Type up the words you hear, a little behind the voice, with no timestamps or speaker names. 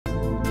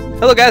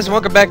Hello guys and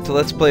welcome back to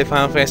Let's Play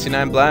Final Fantasy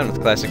IX Blind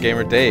with Classic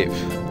Gamer Dave.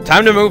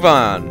 Time to move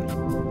on.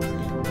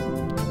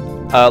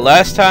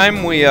 Last time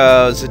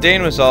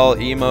Zidane was all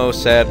emo,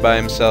 sad by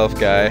himself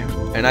guy,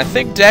 and I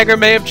think Dagger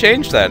may have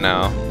changed that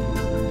now.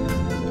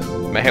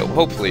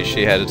 Hopefully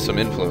she had some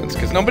influence,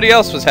 because nobody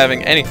else was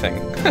having anything.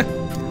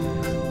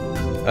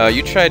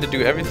 You try to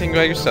do everything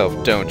by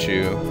yourself, don't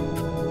you?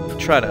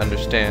 Try to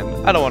understand.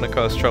 I don't want to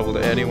cause trouble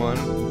to anyone.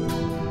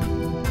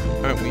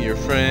 Aren't we your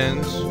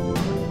friends?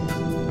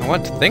 I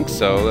want to think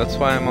so. That's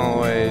why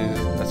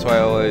I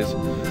always...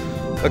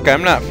 Look,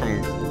 I'm not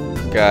from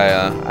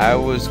Gaia. I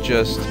was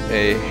just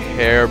a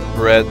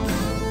hairbreadth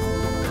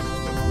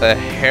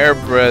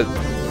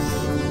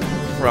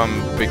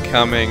from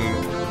becoming...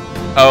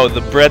 Oh,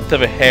 the breadth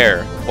of a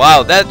hair.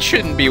 Wow, that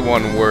shouldn't be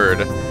one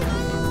word.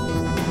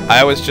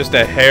 I was just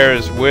a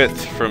hair's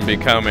width from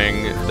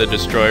becoming the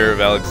destroyer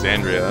of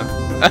Alexandria.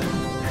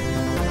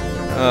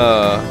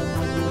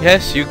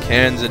 Yes, you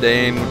can,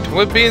 Zidane.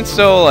 Quit being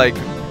so, like,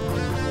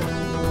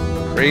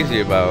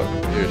 crazy about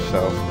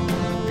yourself,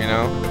 you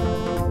know?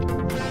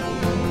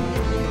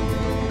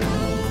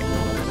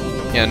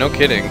 Yeah, no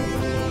kidding.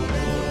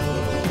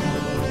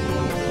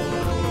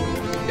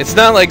 It's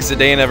not like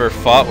Zidane ever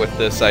fought with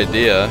this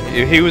idea.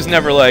 He was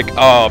never like,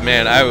 oh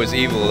man, I was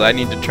evil, I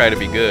need to try to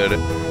be good.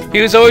 He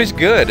was always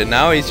good, and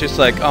now he's just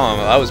like, oh,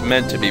 I was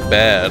meant to be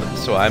bad,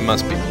 so I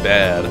must be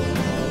bad.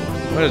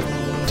 What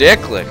a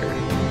dick licker.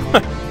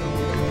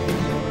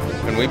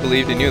 And we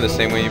believed in you the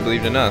same way you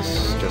believed in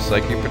us, just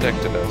like you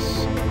protected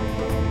us.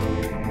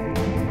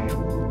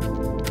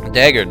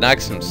 Dagger, knock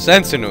some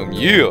sense into him,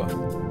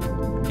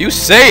 you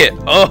say it!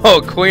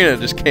 Oh, Queena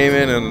just came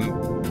in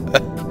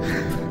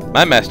and...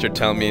 My master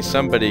tell me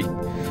somebody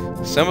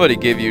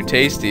give you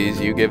tasties,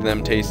 you give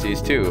them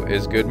tasties too,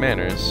 is good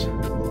manners.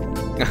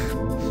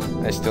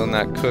 I still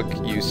not cook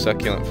you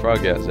succulent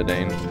frog yet,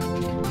 Zidane.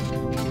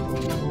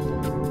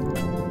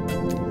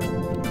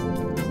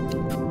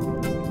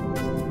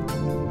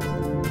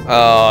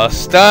 Oh,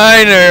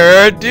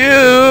 Steiner,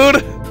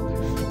 dude!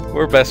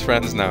 We're best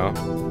friends now.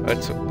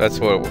 That's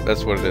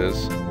what it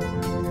is.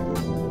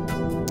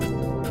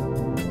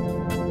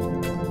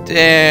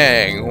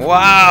 Dang!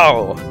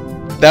 Wow!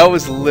 That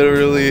was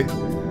literally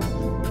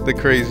the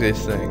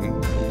craziest thing.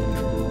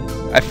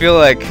 I feel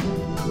like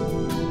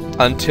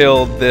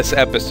until this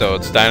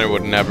episode, Steiner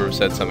would never have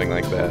said something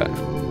like that.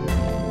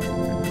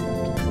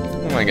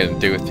 What am I gonna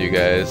do with you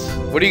guys?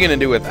 What are you gonna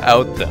do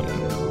without them?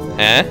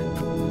 Eh?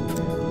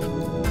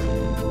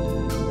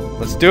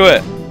 Let's do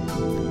it!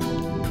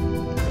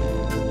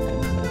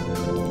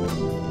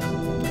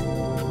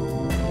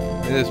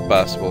 It is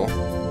possible.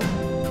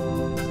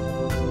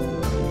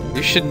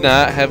 You should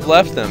not have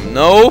left them.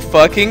 No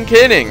fucking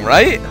kidding,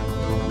 right?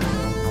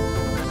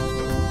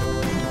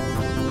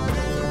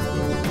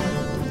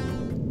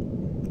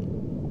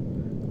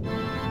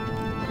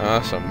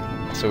 Awesome.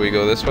 So we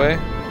go this way?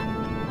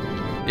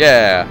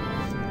 Yeah.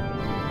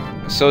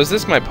 So is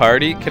this my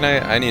party?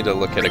 I need to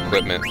look at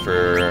equipment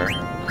for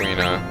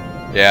Queena.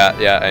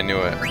 Yeah, I knew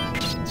it.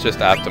 It's just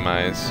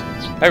optimize.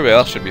 Everybody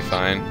else should be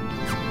fine.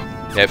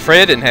 Yeah,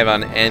 Freya didn't have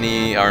on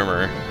any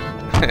armor.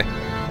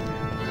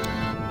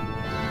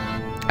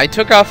 I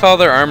took off all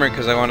their armor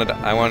because I wanted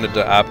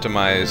to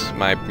optimize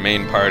my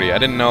main party. I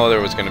didn't know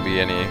there was going to be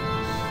any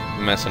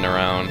messing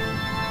around.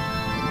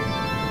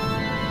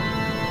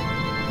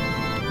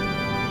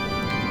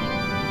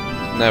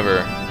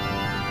 Never.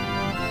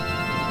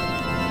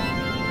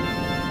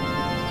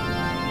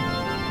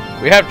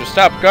 We have to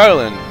stop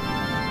Garland.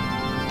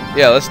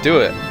 Yeah, let's do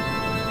it.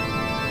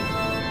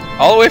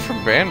 All the way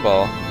from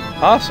Bandball.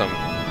 Awesome.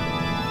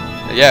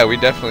 Yeah, we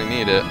definitely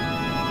need it.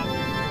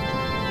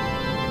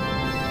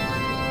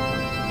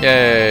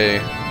 Yay.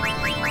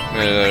 I'm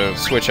gonna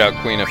switch out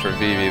Queena for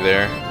Vivi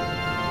there.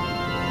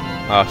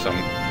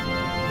 Awesome.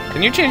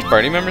 Can you change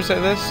party members like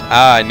this?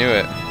 Ah, I knew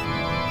it.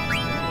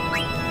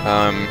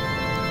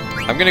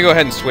 I'm gonna go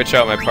ahead and switch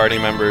out my party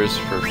members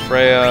for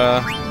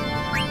Freya,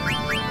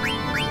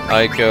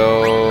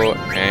 Aiko,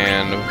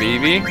 and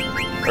Vivi.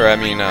 Or I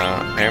mean,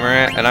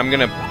 Amaranth. And I'm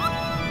gonna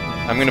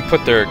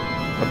put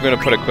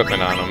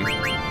equipment on him.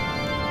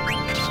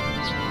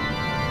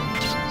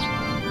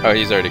 Oh,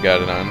 he's already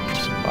got it on.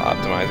 I'll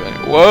optimize it.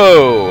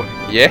 Whoa!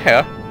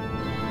 Yeah!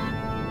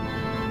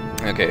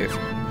 Okay.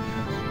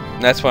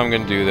 That's what I'm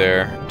gonna do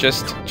there.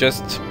 Just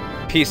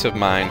peace of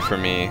mind for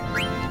me.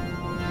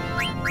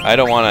 I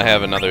don't want to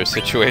have another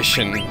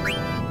situation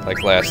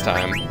like last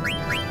time.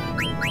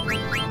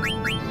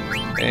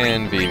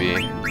 And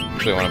Vivi.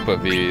 Actually, I want to put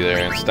Vivi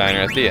there and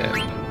Steiner at the end.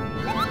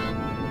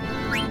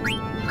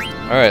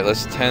 Alright,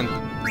 let's tend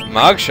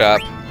Mog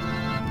Shop.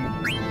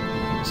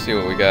 Let's see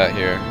what we got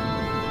here.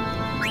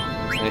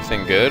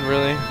 Anything good,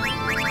 really?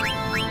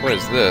 What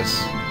is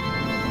this?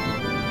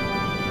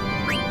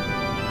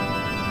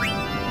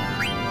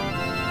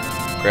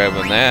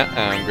 Grabbing that,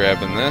 I'm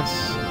grabbing this.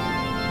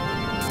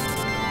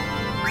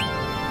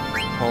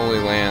 Holy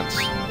Lance.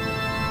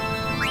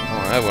 Oh,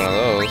 I have one of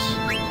those.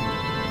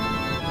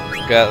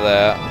 Got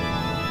that.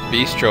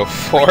 Bistro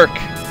Fork.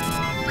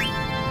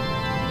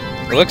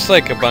 It looks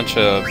like a bunch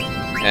of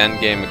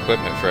end-game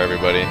equipment for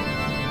everybody.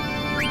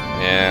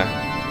 Yeah.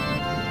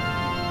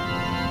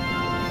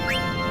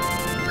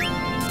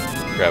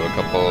 Grab a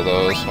couple of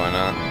those, why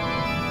not?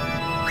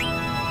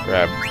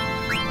 Grab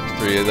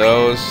 3 of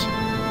those.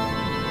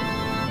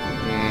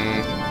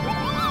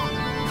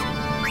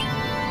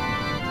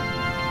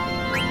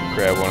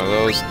 Grab one of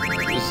those.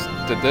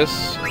 Did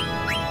this?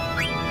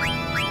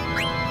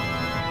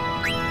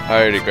 I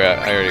already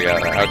got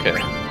that. Okay.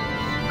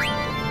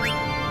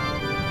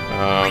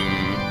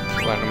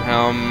 Platinum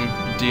helm,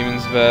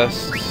 demon's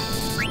vest.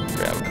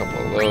 Grab a couple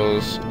of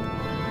those.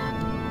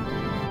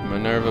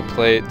 Minerva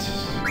plate.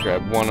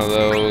 Grab one of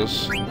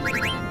those.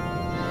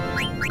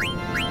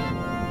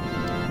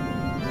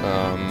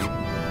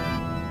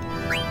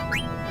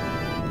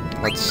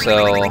 Let's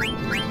sell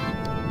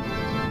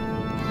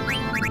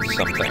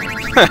something.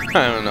 I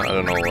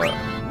don't know what.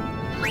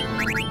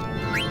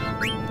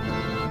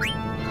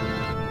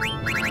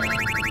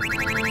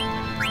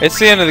 It's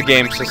the end of the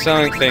game, so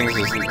selling things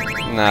is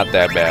not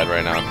that bad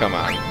right now. Come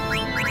on.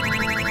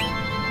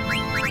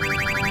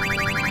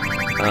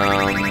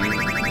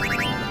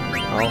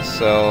 I'll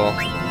sell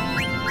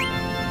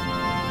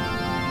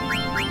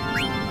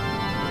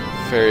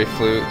fairy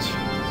flute.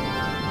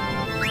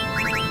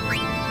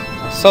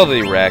 I'll sell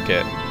the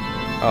racket.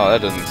 Oh,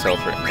 that doesn't sell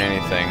for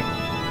anything.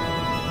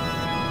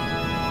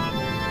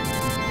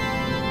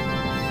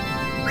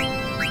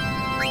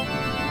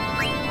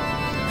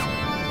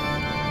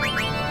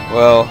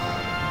 Well,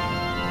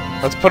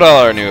 let's put all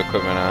our new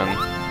equipment on.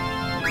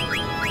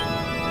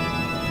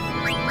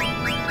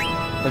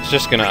 It's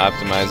just gonna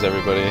optimize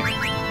everybody.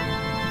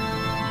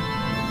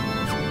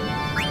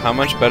 How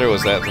much better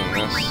was that than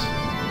this?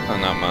 Oh,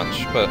 not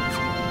much, but...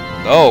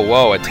 Oh,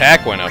 whoa,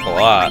 attack went up a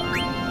lot.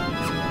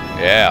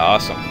 Yeah,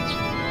 awesome.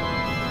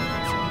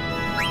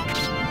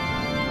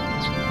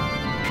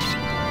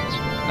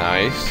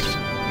 Nice.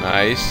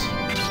 Nice.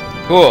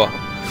 Cool.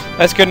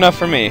 That's good enough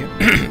for me.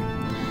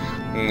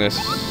 And this...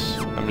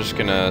 I'm just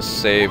gonna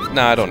save...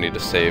 Nah, I don't need to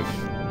save.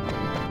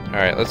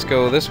 Alright, let's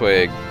go this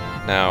way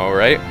now,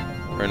 right?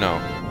 Or no?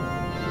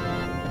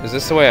 Is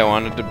this the way I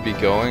wanted to be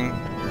going?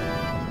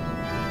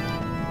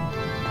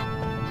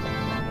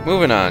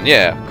 Moving on,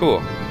 yeah,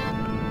 cool.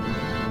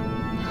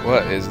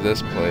 What is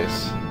this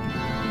place?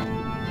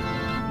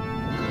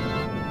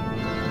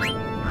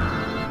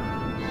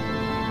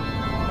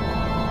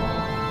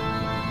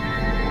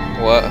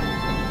 What?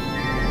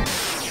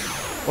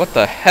 What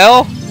the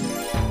hell?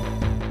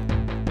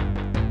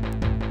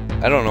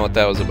 I don't know what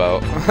that was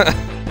about.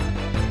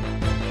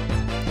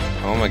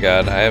 Oh my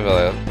god, I have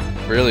a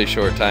really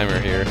short timer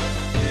here.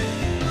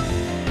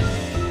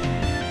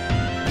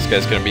 This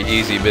guy's gonna be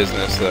easy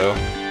business though.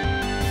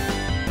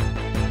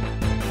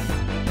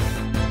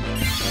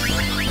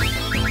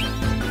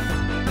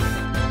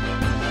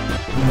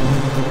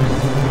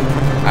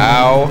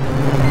 Ow.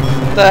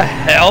 What the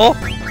hell?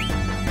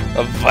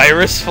 A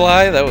virus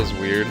fly? That was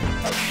weird.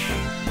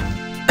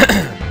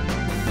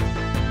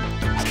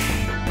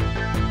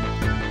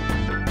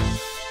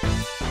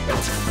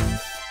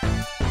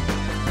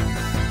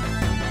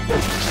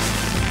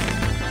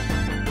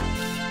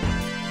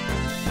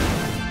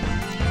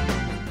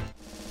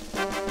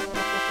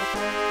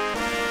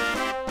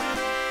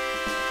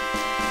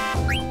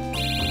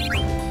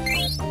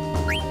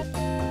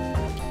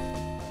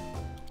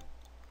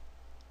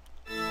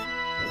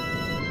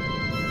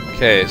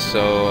 Okay,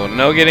 so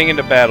no getting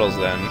into battles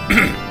then.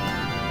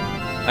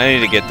 I need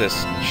to get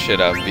this shit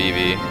out,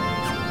 Vivi.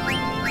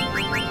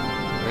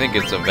 I think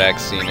it's a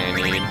vaccine I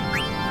need.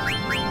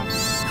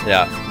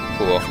 Yeah,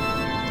 cool.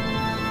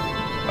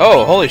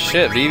 Oh, holy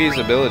shit, Vivi's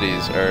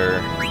abilities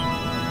are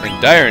in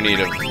dire need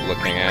of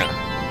looking at.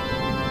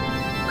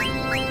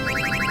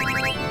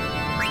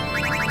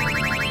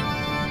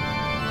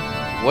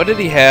 What did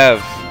he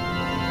have?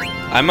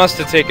 I must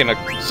have taken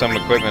some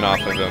equipment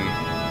off of him.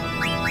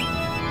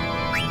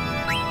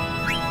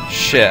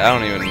 Shit, I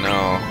don't even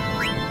know.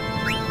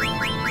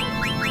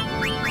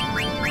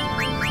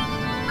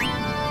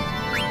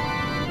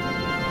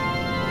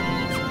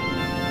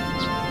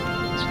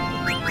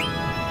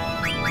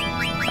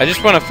 I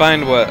just want to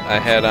find what I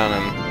had on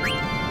him.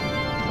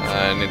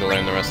 I need to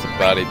learn the rest of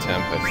body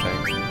temp, I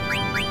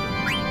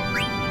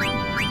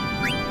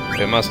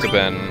think. It must have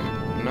been...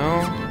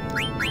 No?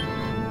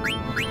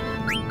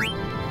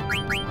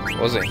 It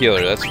wasn't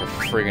healer, that's for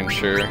friggin'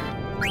 sure.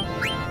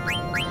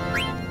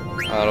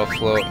 Auto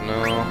float,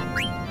 no.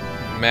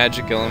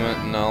 Magic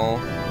element, no.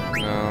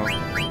 No.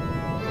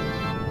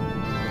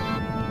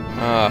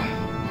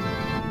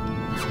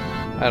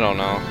 I don't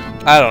know.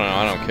 I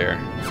don't care.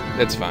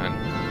 It's fine.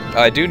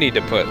 I do need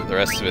to put the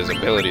rest of his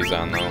abilities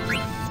on though.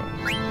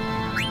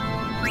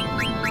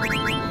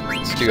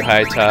 Let's do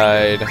High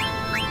Tide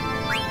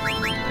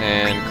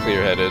and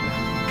Clear Headed.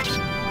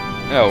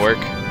 That'll work.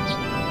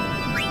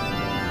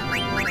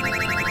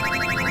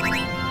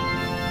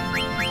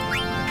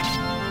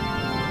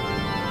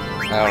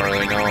 I don't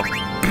really know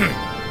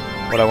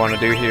what I want to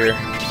do here.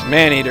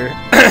 Man-eater.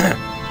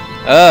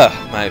 Ugh,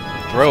 my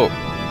throat.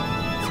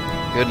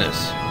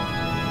 Goodness.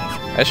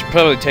 I should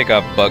probably take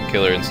off Bug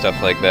Killer and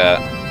stuff like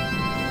that.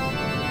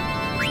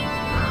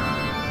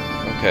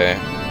 Okay.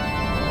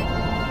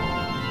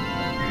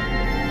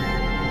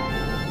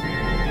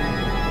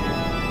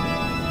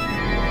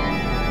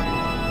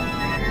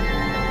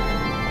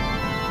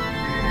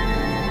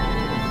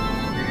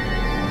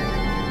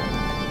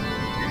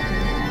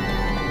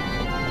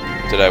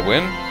 Did I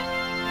win?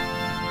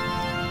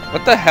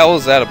 What the hell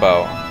is that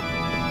about?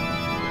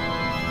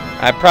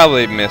 I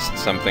probably missed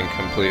something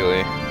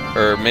completely.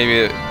 Or maybe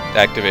it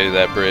activated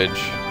that bridge.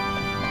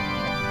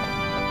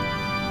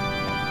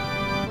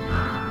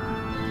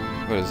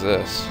 What is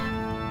this?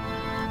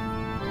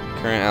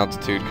 Current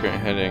altitude,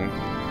 current heading.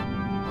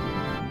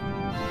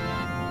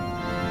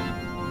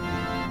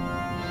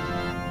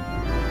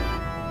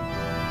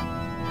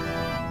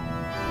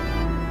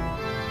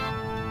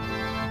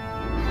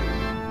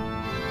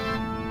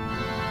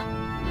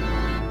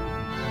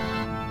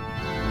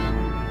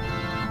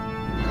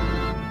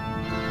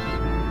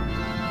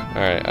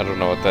 Alright, I don't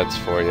know what that's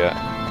for yet.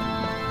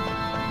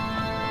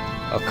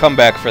 I'll come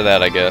back for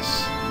that, I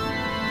guess.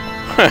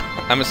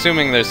 I'm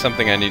assuming there's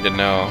something I need to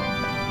know.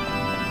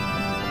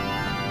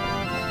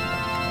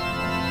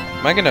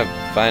 Am I gonna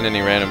find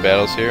any random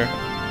battles here?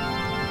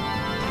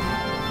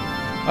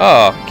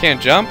 Oh, can't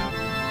jump?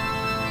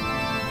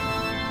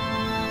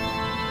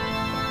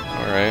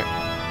 Alright.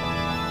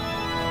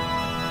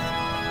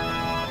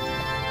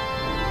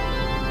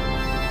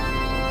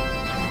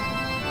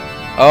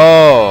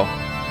 Oh!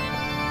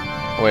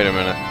 Wait a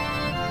minute.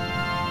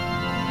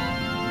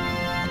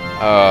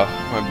 Oh,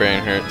 my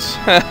brain hurts.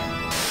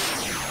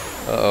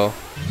 Uh-oh.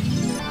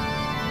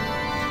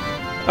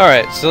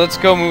 Alright, so let's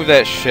go move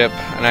that ship,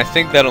 and I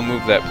think that'll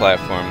move that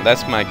platform.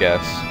 That's my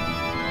guess.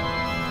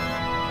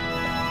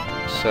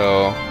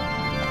 So...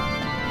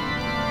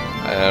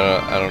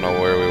 I don't know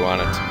where we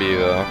want it to be,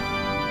 though.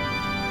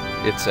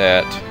 It's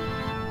at...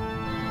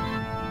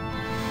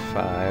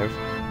 5.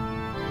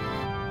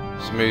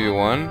 So maybe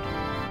 1?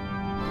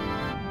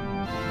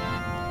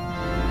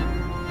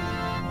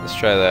 Let's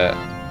try that.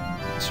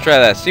 Let's try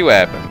that, see what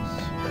happens.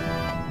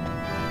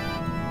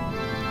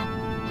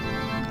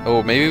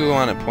 Oh, maybe we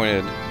want it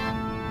pointed.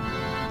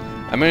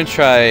 I'm gonna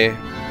try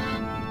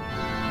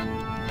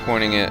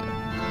pointing it.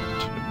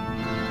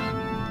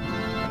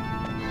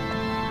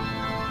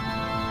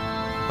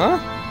 Huh?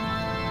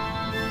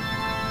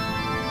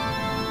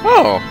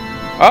 Oh,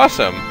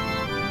 awesome.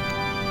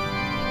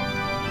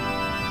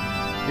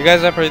 You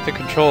guys operate the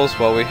controls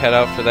while we head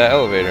out for that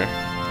elevator.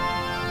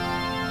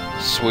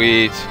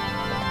 Sweet.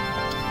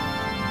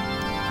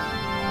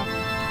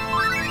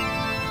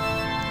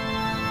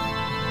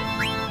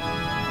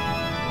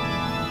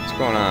 What's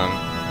going on?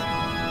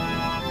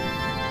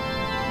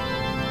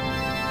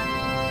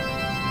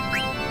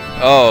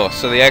 Oh,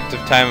 so the active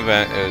time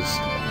event is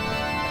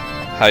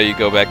how you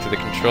go back to the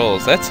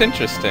controls. That's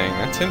interesting.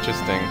 That's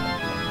interesting.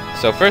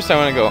 So first I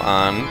want to go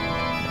on.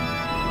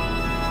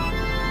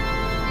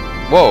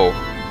 Whoa.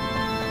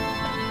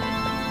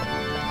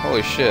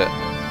 Holy shit.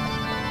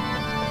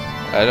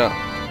 I don't...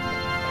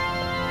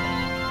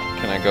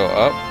 Can I go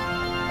up?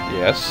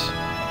 Yes.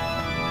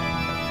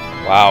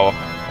 Wow.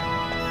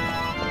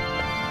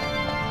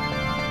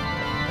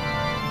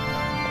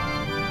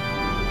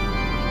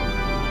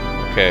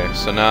 Okay,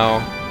 so now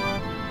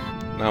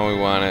we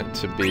want it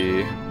to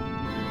be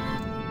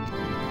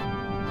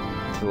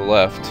to the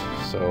left,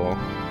 so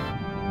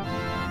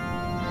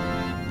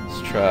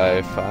let's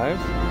try 5.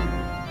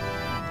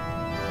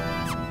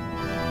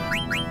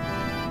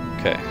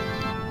 Okay.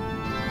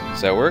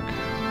 Does that work?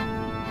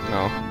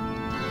 No.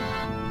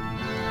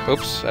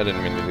 Oops, I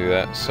didn't mean to do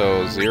that.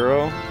 So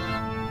 0.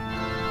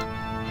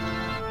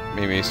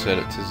 Maybe set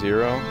it to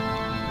 0.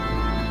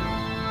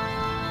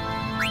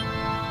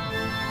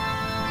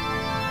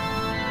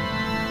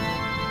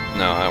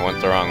 No, I went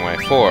the wrong way.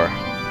 4.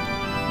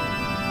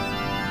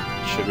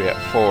 Should be at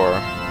 4.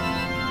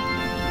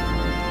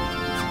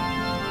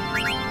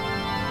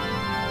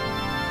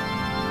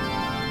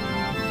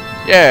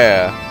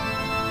 Yeah!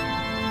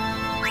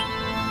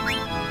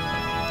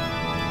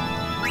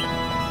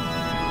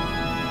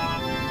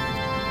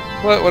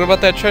 What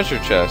about that treasure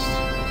chest?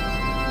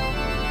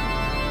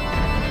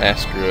 Ah,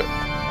 screw it.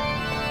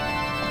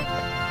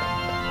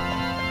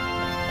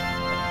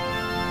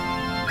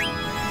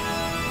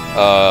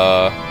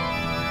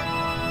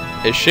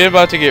 Is shit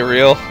about to get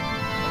real?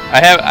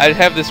 I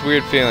have this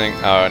weird feeling.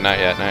 Oh, not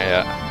yet, not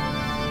yet.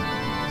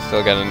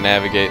 Still gotta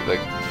navigate the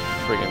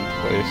friggin'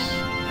 place.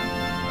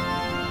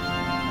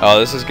 Oh,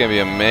 this is gonna be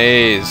a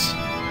maze.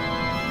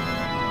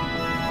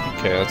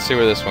 Okay, let's see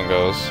where this one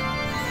goes.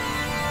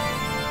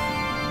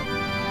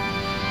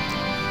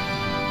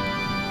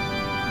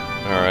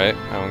 Alright,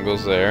 that one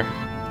goes there.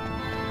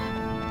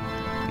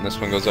 And this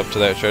one goes up to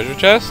that treasure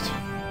chest.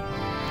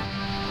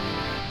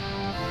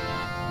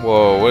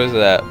 Whoa, what is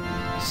that?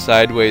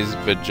 Sideways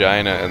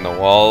vagina in the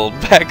wall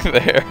back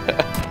there.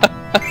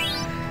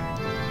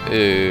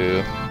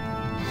 Ew.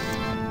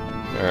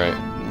 Alright,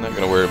 I'm not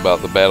gonna worry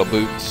about the battle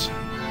boots.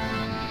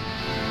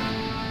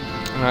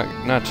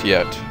 Not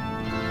yet.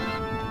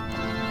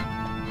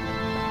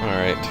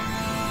 Alright.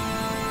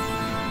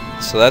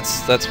 So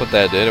that's what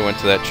that did. It went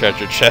to that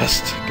treasure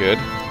chest. Good.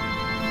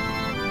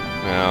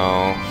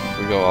 Now, if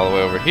we go all the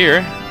way over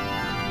here.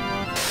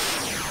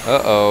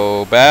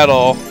 Uh-oh,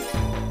 battle.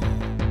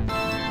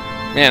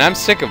 Man, I'm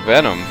sick of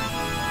Venom.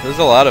 There's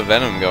a lot of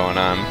Venom going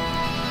on.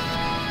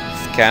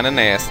 It's kind of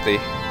nasty.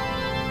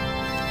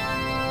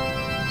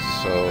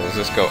 So, does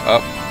this go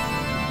up?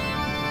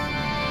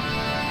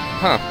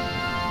 Huh.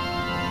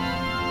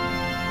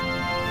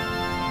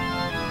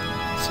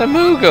 It's a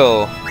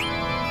Moogle!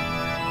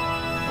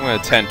 I'm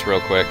gonna tent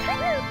real quick.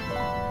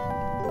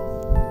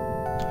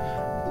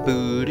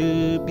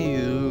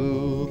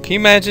 Boo-doo-boo. Can you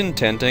imagine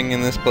tenting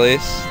in this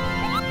place?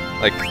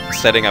 Like,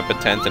 setting up a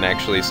tent and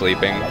actually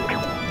sleeping?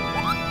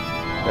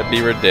 That'd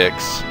be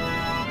ridiculous.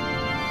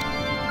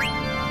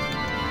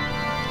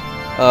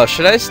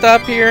 Should I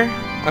stop here?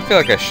 I feel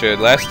like I should.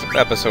 Last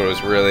episode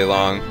was really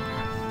long.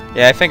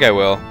 Yeah, I think I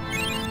will.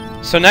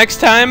 So next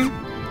time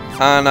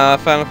on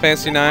Final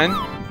Fantasy IX,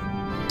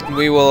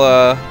 we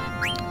will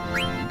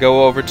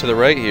go over to the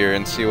right here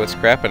and see what's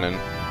crappening.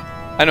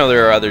 I know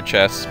there are other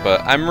chests,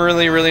 but I'm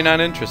really not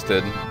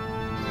interested.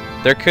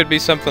 There could be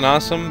something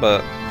awesome,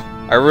 but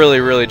I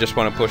really just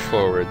want to push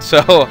forward.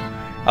 So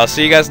I'll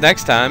see you guys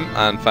next time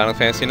on Final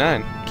Fantasy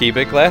IX. Keep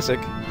it classic.